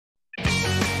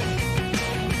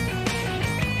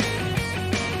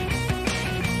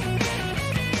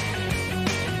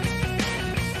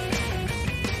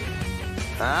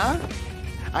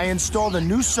I installed a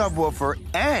new subwoofer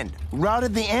and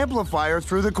routed the amplifier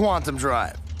through the quantum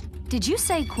drive. Did you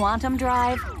say quantum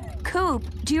drive? Coop,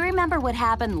 do you remember what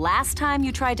happened last time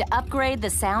you tried to upgrade the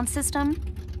sound system?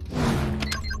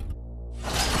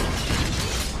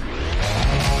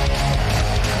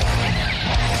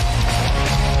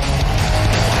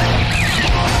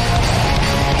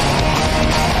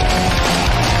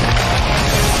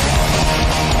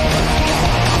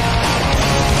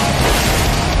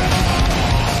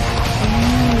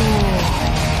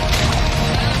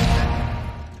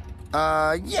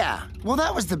 Yeah. Well,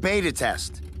 that was the beta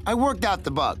test. I worked out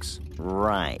the bugs.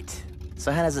 Right. So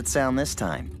how does it sound this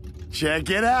time? Check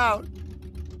it out.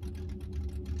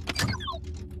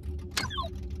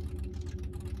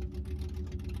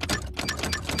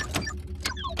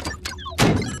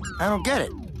 I don't get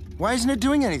it. Why isn't it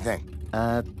doing anything?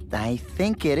 I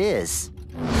think it is.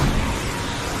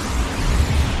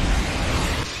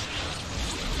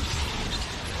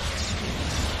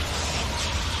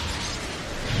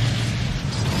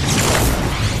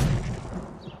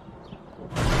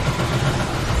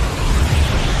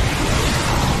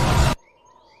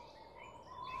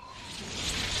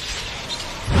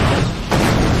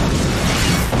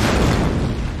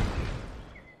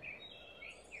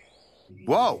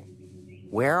 Whoa.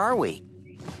 Where are we?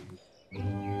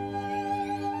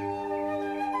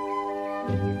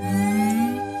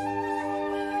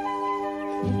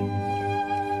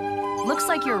 Looks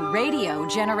like your radio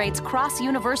generates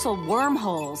cross-universal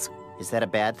wormholes. Is that a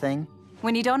bad thing?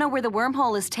 When you don't know where the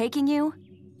wormhole is taking you,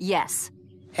 yes.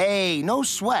 Hey, no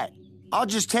sweat. I'll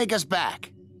just take us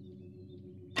back.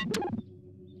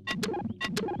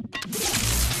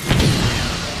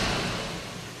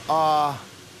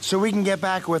 So we can get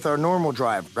back with our normal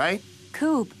drive, right?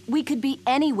 Coop, we could be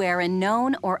anywhere in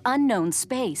known or unknown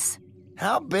space.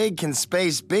 How big can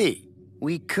space be?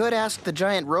 We could ask the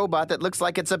giant robot that looks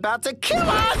like it's about to kill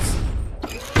us!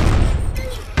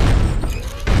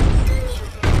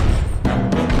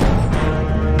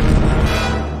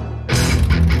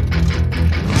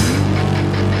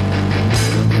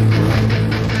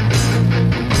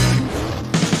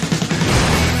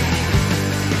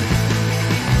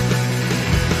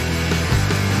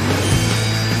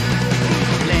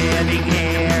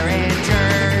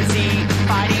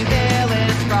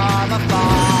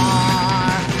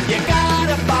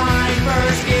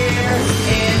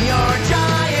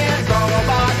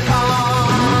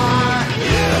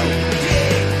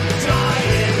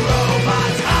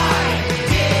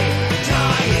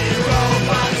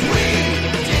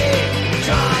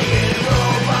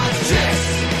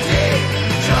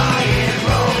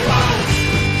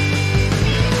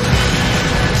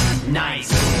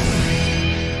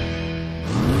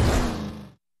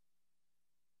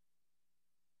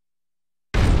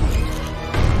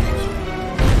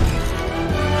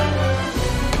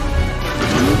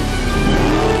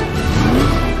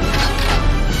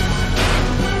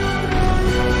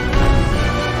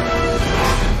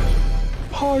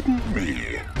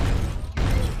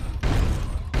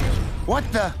 What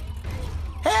the?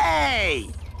 Hey!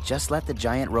 Just let the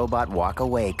giant robot walk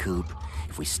away, Coop.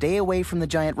 If we stay away from the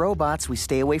giant robots, we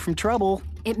stay away from trouble.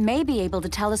 It may be able to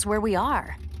tell us where we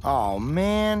are. Oh,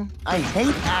 man. I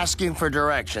hate asking for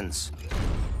directions.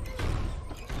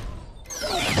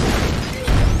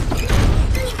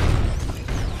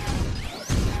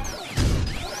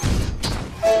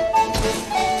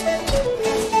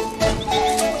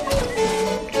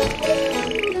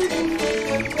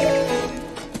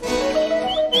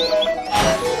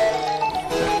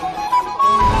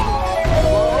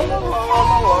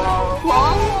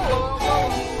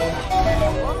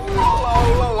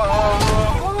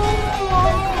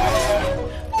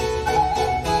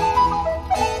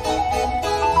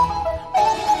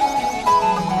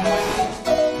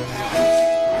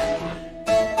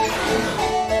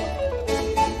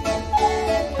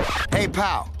 Hey,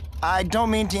 pal, I don't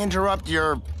mean to interrupt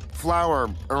your flower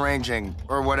arranging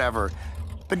or whatever,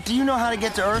 but do you know how to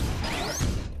get to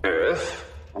Earth? Earth?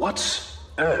 What's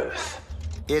Earth?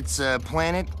 It's a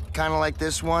planet, kind of like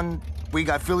this one. We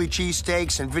got Philly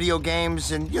cheesesteaks and video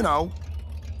games and, you know,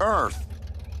 Earth.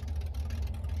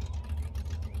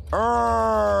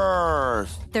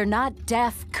 Earth! They're not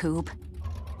deaf, Coop.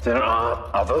 There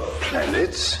are other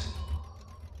planets?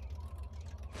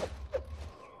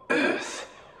 Earth.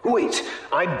 Wait,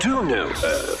 I do know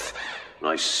Earth.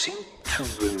 I seem to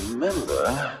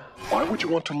remember... Why would you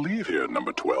want to leave here,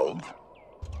 number 12?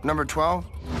 Number 12?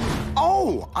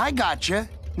 Oh, I gotcha.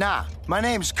 Nah, my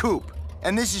name's Coop,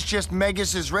 and this is just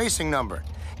Megus's racing number.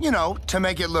 You know, to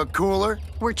make it look cooler.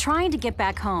 We're trying to get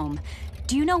back home.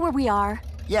 Do you know where we are?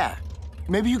 Yeah,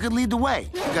 Maybe you could lead the way.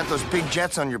 You got those big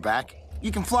jets on your back.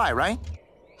 You can fly, right?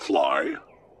 Fly?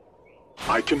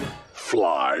 I can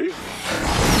fly?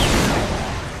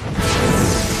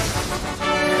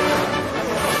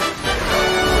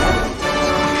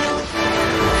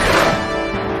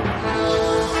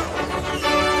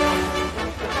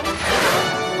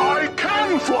 I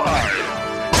can fly!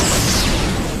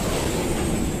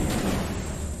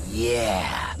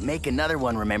 Yeah, make another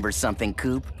one remember something,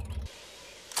 Coop.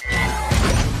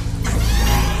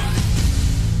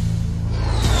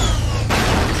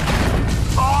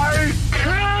 I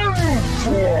can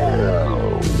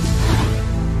fly!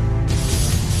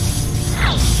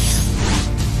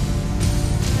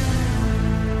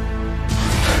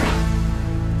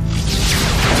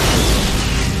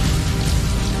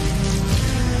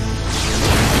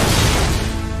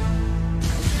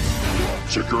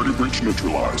 Security breach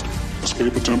neutralized.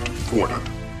 Escape attempt thwarted.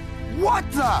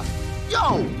 What the?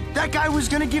 Yo, that guy was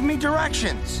gonna give me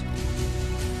directions.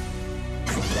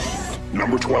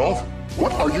 Number 12?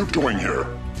 What are you doing here?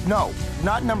 No,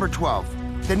 not number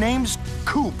 12. The name's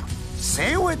Coop.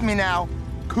 Say it with me now.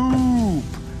 Coop.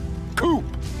 Coop.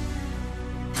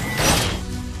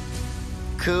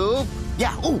 Coop?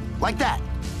 Yeah, ooh, like that.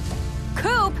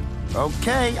 Coop!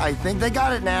 Okay, I think they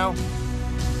got it now.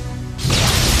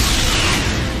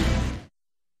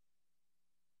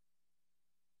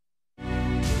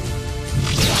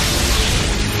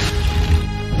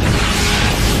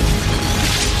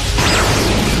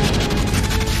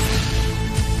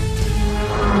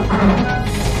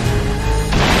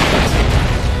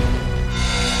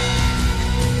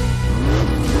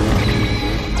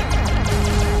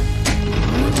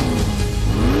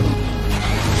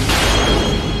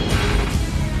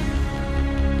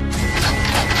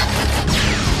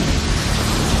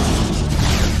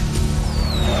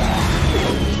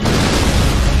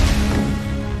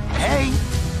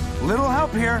 Little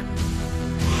help here.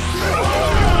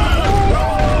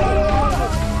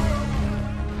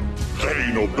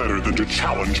 They know better than to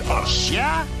challenge us.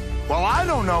 Yeah? Well, I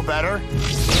don't know better.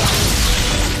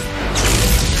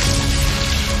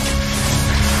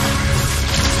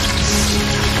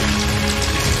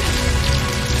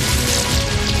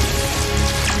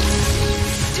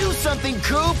 Do something,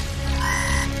 Coop!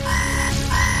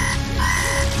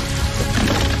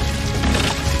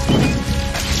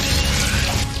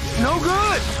 No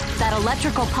good! That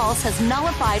electrical pulse has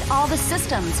nullified all the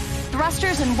systems.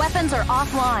 Thrusters and weapons are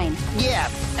offline. Yeah,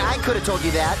 I could have told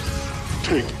you that.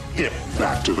 Take it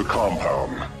back to the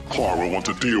compound. Clark will want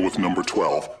to deal with number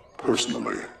 12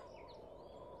 personally.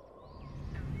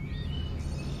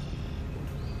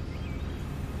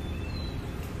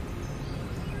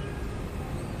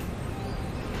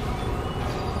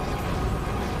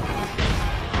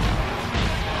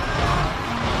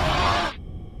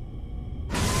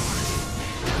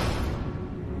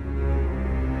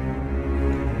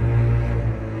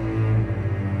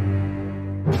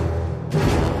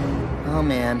 Oh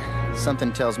man,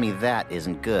 something tells me that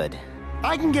isn't good.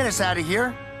 I can get us out of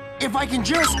here. If I can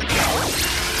just...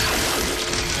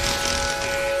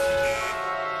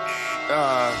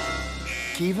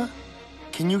 Kiva?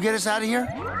 Can you get us out of here?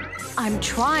 I'm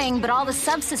trying, but all the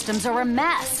subsystems are a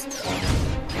mess.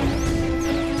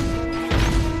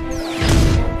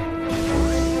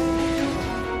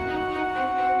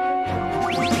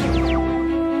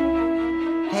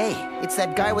 Hey, it's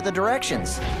that guy with the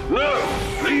directions. No!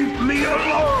 Leave me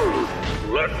alone!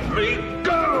 Let me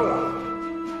go!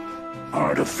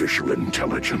 Artificial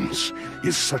intelligence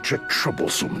is such a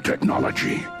troublesome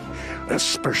technology,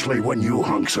 especially when you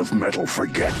hunks of metal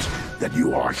forget that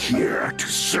you are here to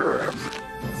serve.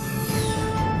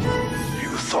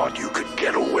 You thought you could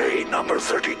get away, number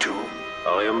 32?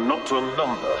 I am not a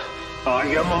number. I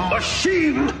am a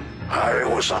machine! I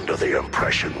was under the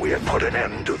impression we had put an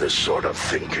end to this sort of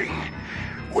thinking.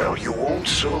 Well, you won't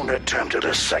soon attempt it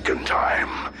a second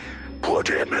time. Put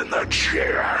him in the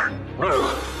chair.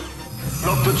 No.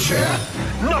 Not the chair.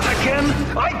 Not again.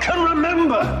 I can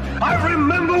remember. I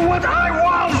remember what I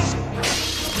was.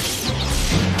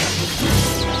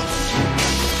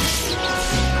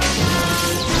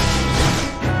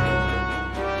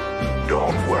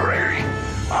 Don't worry.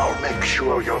 I'll make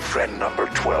sure your friend number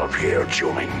 12 here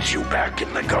joins you back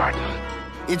in the garden.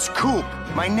 It's Coop.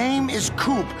 My name is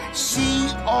Coop.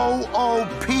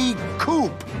 C-O-O-P,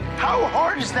 Coop. How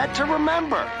hard is that to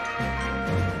remember?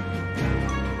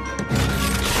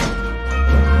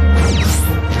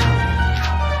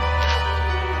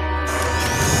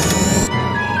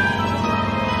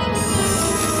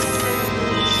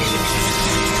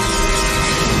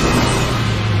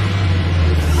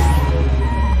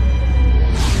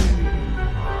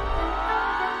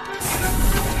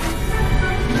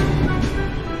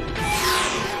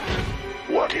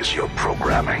 What is your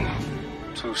programming?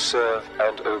 To serve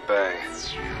and obey.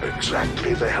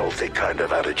 Exactly the healthy kind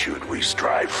of attitude we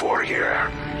strive for here.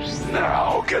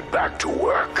 Now get back to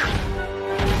work.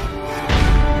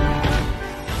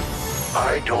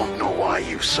 I don't know why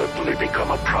you've suddenly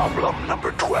become a problem,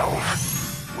 number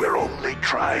 12. We're only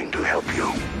trying to help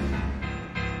you.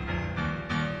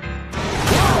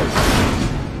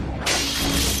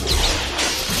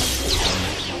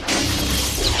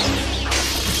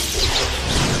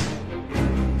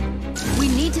 We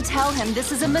need to tell him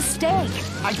this is a mistake.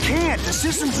 I can't. The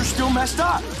systems are still messed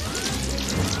up.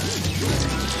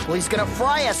 Well, he's gonna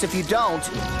fry us if you don't.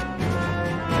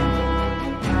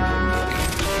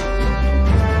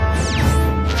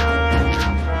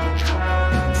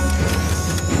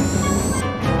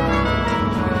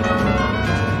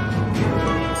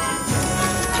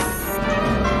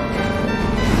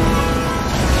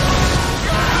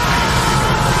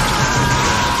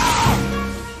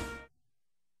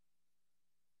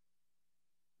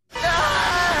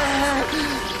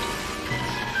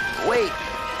 Wait,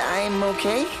 I'm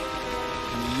okay?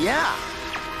 Yeah.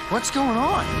 What's going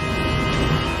on?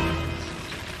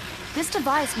 This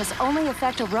device must only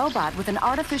affect a robot with an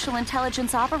artificial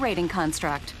intelligence operating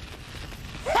construct.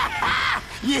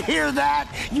 You hear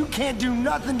that? You can't do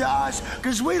nothing to us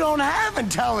because we don't have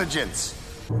intelligence.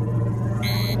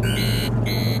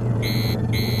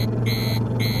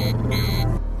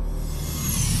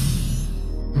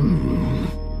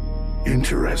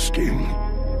 Interesting.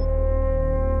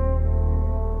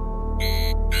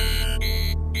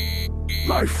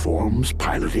 Life forms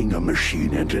piloting a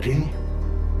machine entity?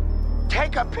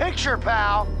 Take a picture,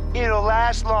 pal. It'll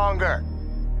last longer.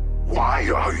 Why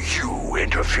are you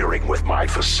interfering with my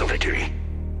facility?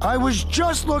 I was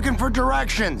just looking for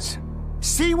directions.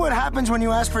 See what happens when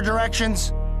you ask for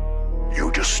directions? You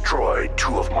destroyed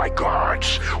 2 of my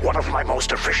guards, one of my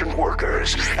most efficient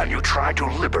workers, and you tried to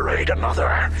liberate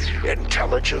another.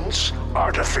 Intelligence,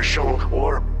 artificial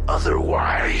or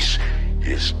otherwise,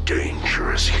 is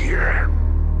dangerous here.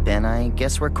 Then I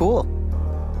guess we're cool.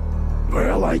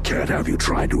 Well, I can't have you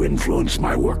try to influence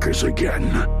my workers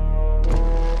again.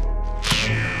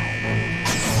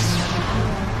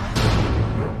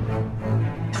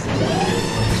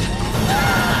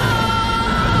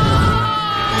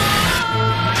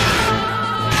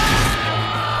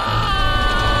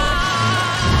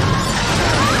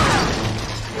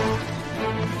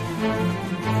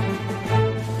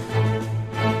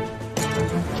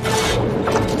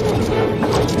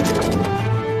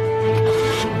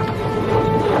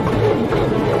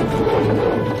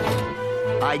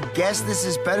 I guess this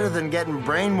is better than getting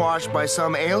brainwashed by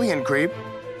some alien creep.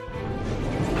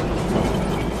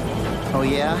 Oh,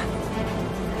 yeah?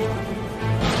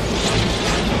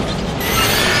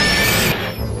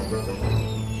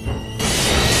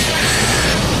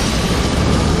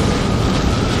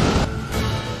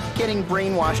 Getting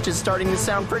brainwashed is starting to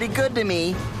sound pretty good to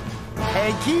me.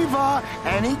 Hey, Kiva,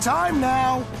 anytime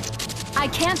now. I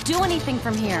can't do anything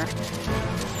from here.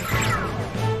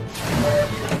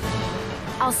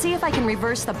 I'll see if I can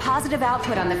reverse the positive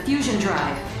output on the fusion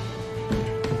drive.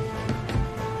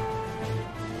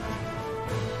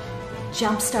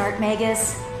 Jumpstart,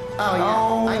 Magus. Oh, yeah.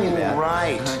 Oh, I knew that.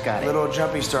 right. Got it. Little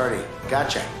jumpy starty.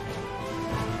 Gotcha.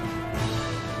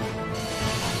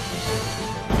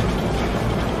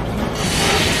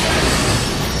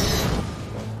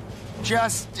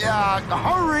 Just,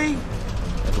 hurry!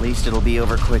 At least it'll be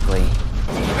over quickly.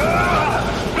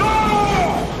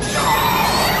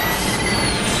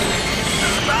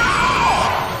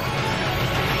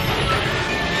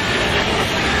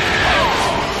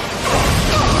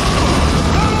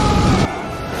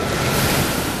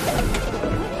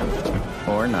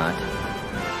 Or not.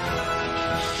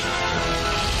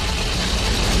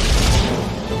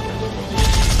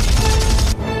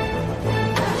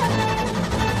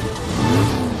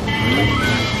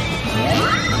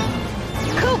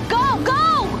 Coop, go,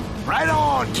 go! Right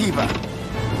on, Kiva.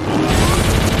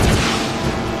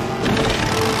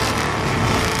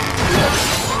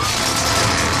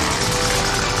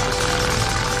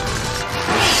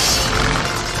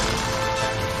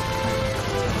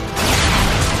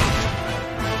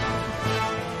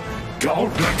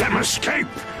 Don't let them escape!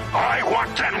 I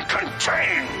want them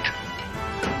contained!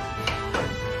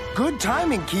 Good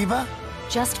timing, Kiva.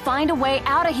 Just find a way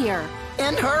out of here.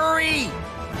 And hurry!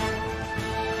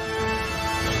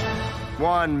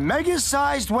 One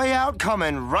mega-sized way out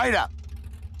coming right up.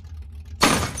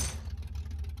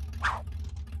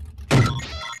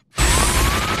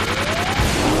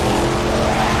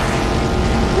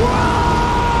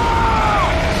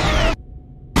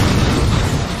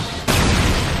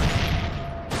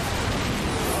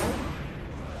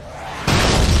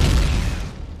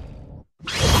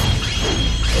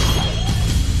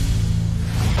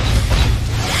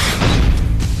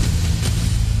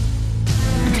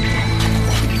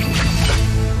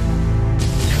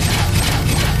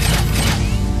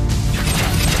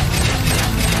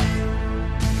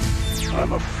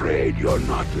 afraid you're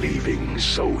not leaving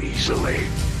so easily.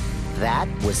 That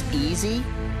was easy?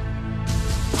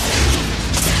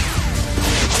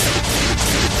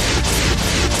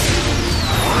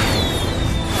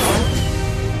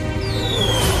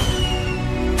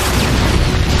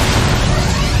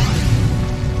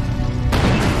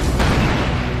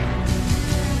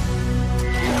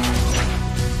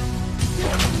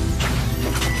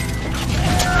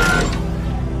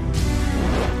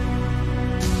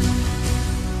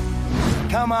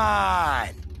 Come on!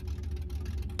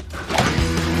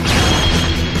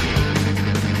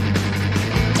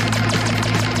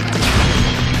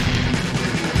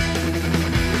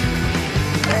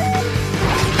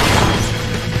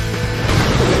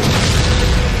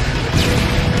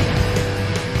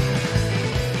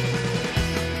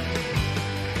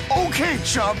 Okay,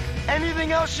 chump.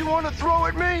 Anything else you want to throw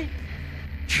at me?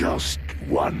 Just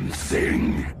one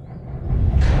thing.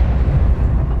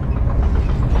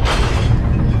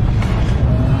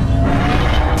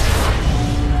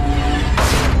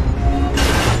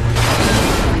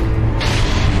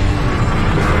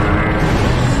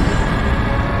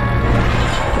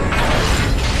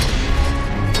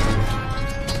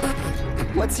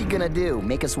 What's he gonna do?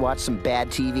 Make us watch some bad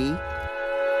TV?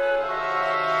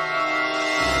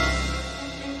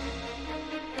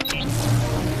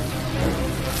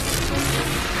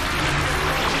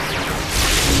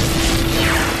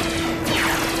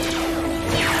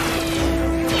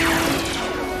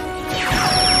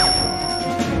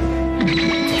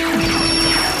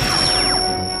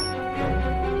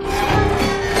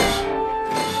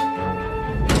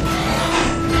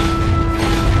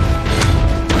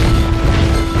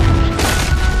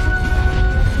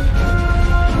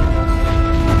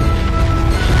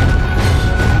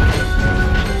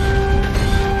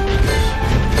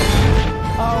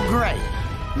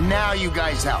 Now you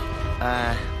guys help.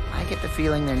 I get the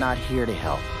feeling they're not here to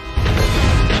help.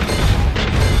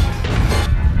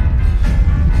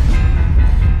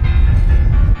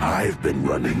 I've been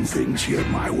running things here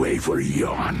my way for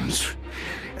eons.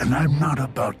 And I'm not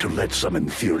about to let some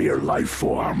inferior life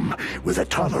form with a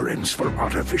tolerance for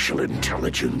artificial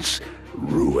intelligence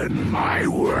ruin my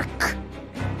work.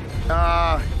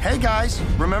 Hey guys,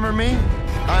 remember me?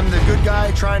 I'm the good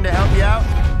guy trying to help you out.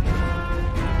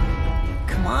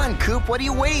 Come on, Coop, what are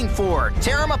you waiting for?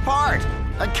 Tear them apart!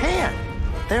 I can't.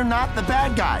 They're not the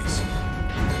bad guys.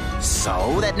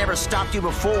 So? That never stopped you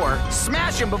before.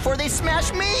 Smash them before they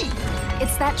smash me!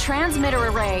 It's that transmitter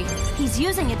array. He's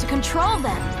using it to control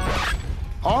them.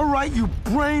 All right, you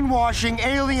brainwashing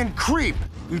alien creep.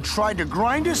 You tried to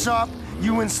grind us up,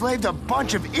 you enslaved a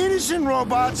bunch of innocent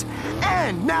robots,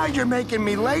 and now you're making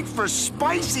me late for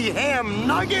spicy ham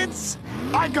nuggets?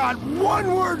 I got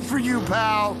one word for you,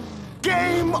 pal.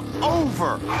 Game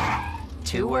over.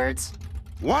 2 words?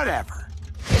 Whatever.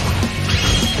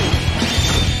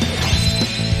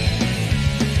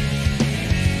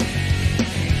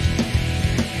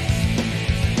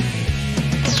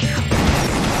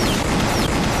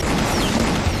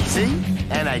 See?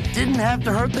 And I didn't have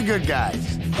to hurt the good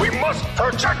guys. We must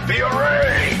protect the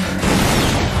array!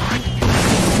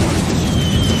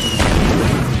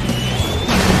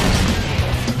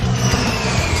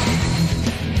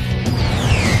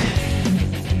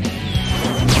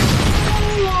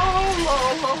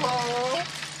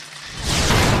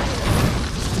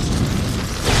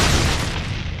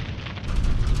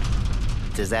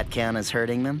 Does that count as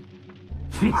hurting them?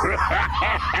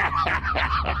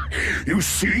 You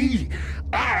see?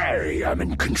 I am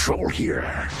in control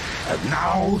here. And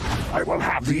now, I will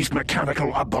have these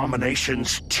mechanical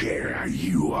abominations tear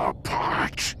you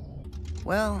apart.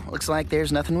 Well, looks like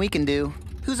there's nothing we can do.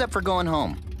 Who's up for going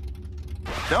home?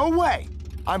 No way.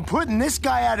 I'm putting this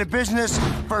guy out of business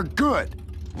for good.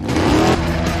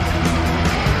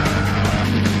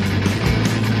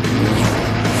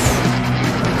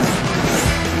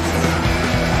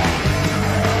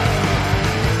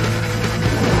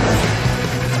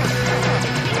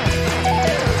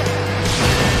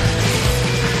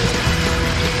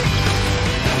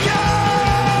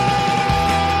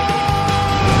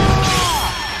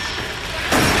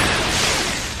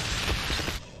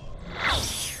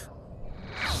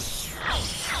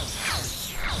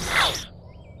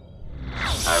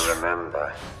 I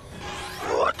remember.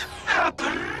 What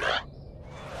happened?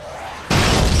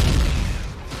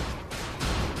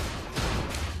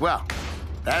 Well,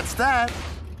 that's that.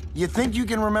 You think you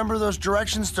can remember those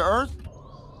directions to Earth?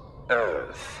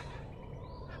 Earth.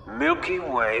 Milky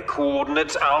Way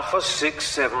coordinates Alpha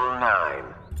 679.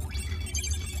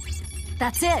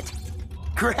 That's it.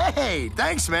 Great!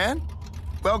 Thanks, man.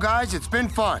 Well, guys, it's been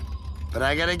fun. But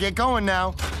I gotta get going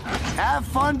now. Have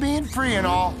fun being free and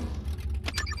all.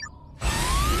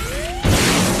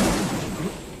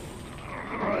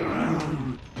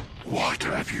 What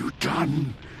have you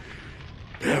done?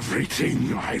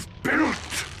 Everything I've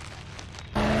built!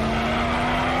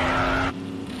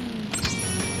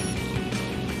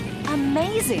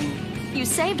 Amazing! You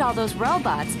saved all those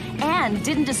robots and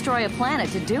didn't destroy a planet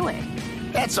to do it.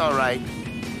 That's all right.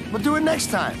 We'll do it next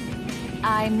time.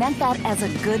 I meant that as a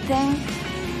good thing.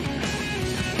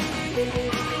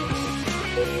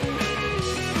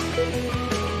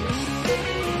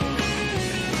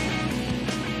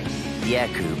 Yeah,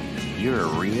 Coop, you're a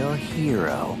real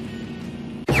hero.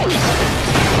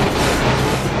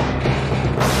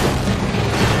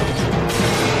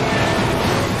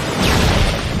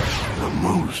 The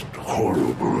most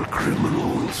horrible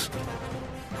criminals,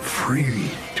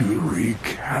 free to wreak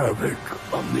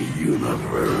havoc on the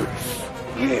universe.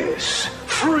 Yes,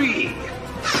 free.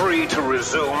 Free to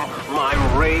resume my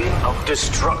reign of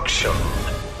destruction.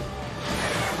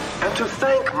 And to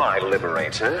thank my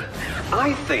liberator,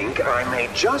 I think I may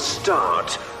just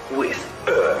start with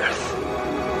Earth.